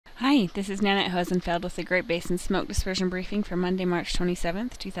Hi, this is Nanette Hosenfeld with the Great Basin Smoke Dispersion Briefing for Monday, March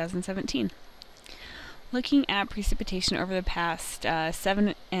 27th, 2017. Looking at precipitation over the past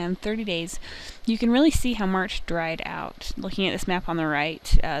 7 and 30 days, you can really see how March dried out. Looking at this map on the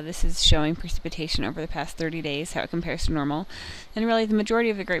right, this is showing precipitation over the past 30 days, how it compares to normal. And really, the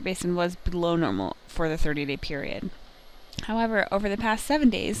majority of the Great Basin was below normal for the 30-day period. However, over the past 7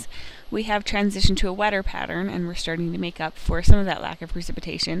 days, we have transitioned to a wetter pattern, and we're starting to make up for some of that lack of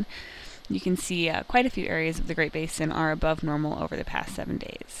precipitation. You can see quite a few areas of the Great Basin are above normal over the past 7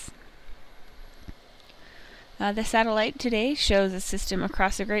 days. The satellite today shows a system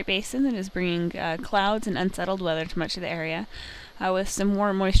across the Great Basin that is bringing clouds and unsettled weather to much of the area, with some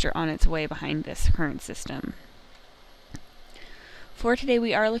more moisture on its way behind this current system. For today,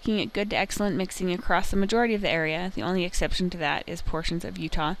 we are looking at good to excellent mixing across the majority of the area. The only exception to that is portions of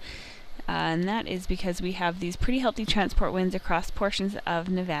Utah, and that is because we have these pretty healthy transport winds across portions of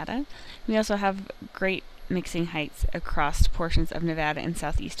Nevada. We also have great mixing heights across portions of Nevada and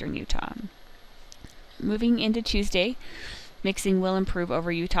southeastern Utah. Moving into Tuesday, mixing will improve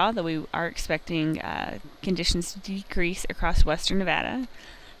over Utah, though we are expecting conditions to decrease across western Nevada.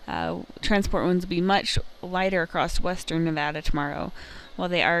 Transport winds will be much lighter across western Nevada tomorrow, while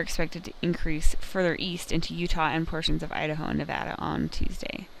they are expected to increase further east into Utah and portions of Idaho and Nevada on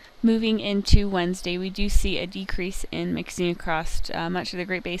Tuesday. Moving into Wednesday, we do see a decrease in mixing across much of the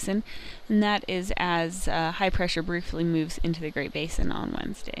Great Basin, and that is as high pressure briefly moves into the Great Basin on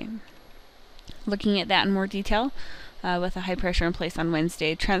Wednesday. Looking at that in more detail, with a high pressure in place on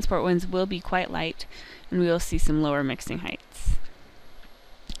Wednesday, transport winds will be quite light, and we will see some lower mixing heights.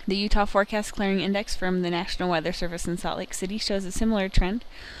 The Utah Forecast Clearing Index from the National Weather Service in Salt Lake City shows a similar trend,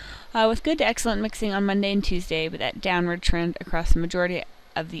 with good to excellent mixing on Monday and Tuesday, but that downward trend across the majority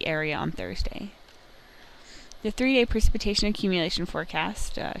of the area on Thursday. The 3-day precipitation accumulation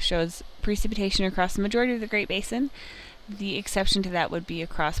forecast shows precipitation across the majority of the Great Basin. The exception to that would be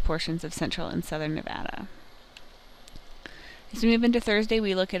across portions of central and southern Nevada. As we move into Thursday,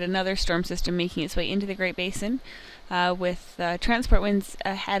 we look at another storm system making its way into the Great Basin. With transport winds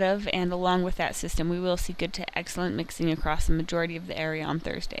ahead of and along with that system, we will see good to excellent mixing across the majority of the area on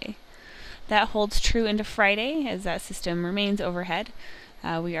Thursday. That holds true into Friday as that system remains overhead.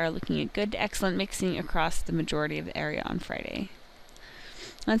 We are looking at good to excellent mixing across the majority of the area on Friday.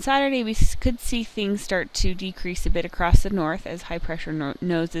 On Saturday, we could see things start to decrease a bit across the north as high pressure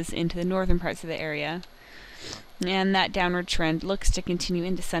noses into the northern parts of the area. And that downward trend looks to continue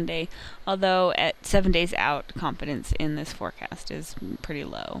into Sunday, although at 7 days out, confidence in this forecast is pretty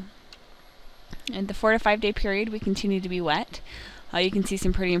low. In the 4 to 5 day period, we continue to be wet. You can see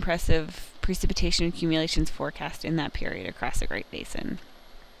some pretty impressive precipitation accumulations forecast in that period across the Great Basin.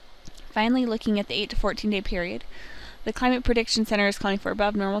 Finally, looking at the 8 to 14 day period, the Climate Prediction Center is calling for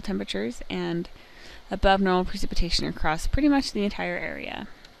above normal temperatures and above normal precipitation across pretty much the entire area.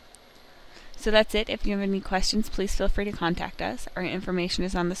 So that's it. If you have any questions, please feel free to contact us. Our information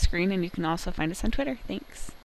is on the screen, and you can also find us on Twitter. Thanks.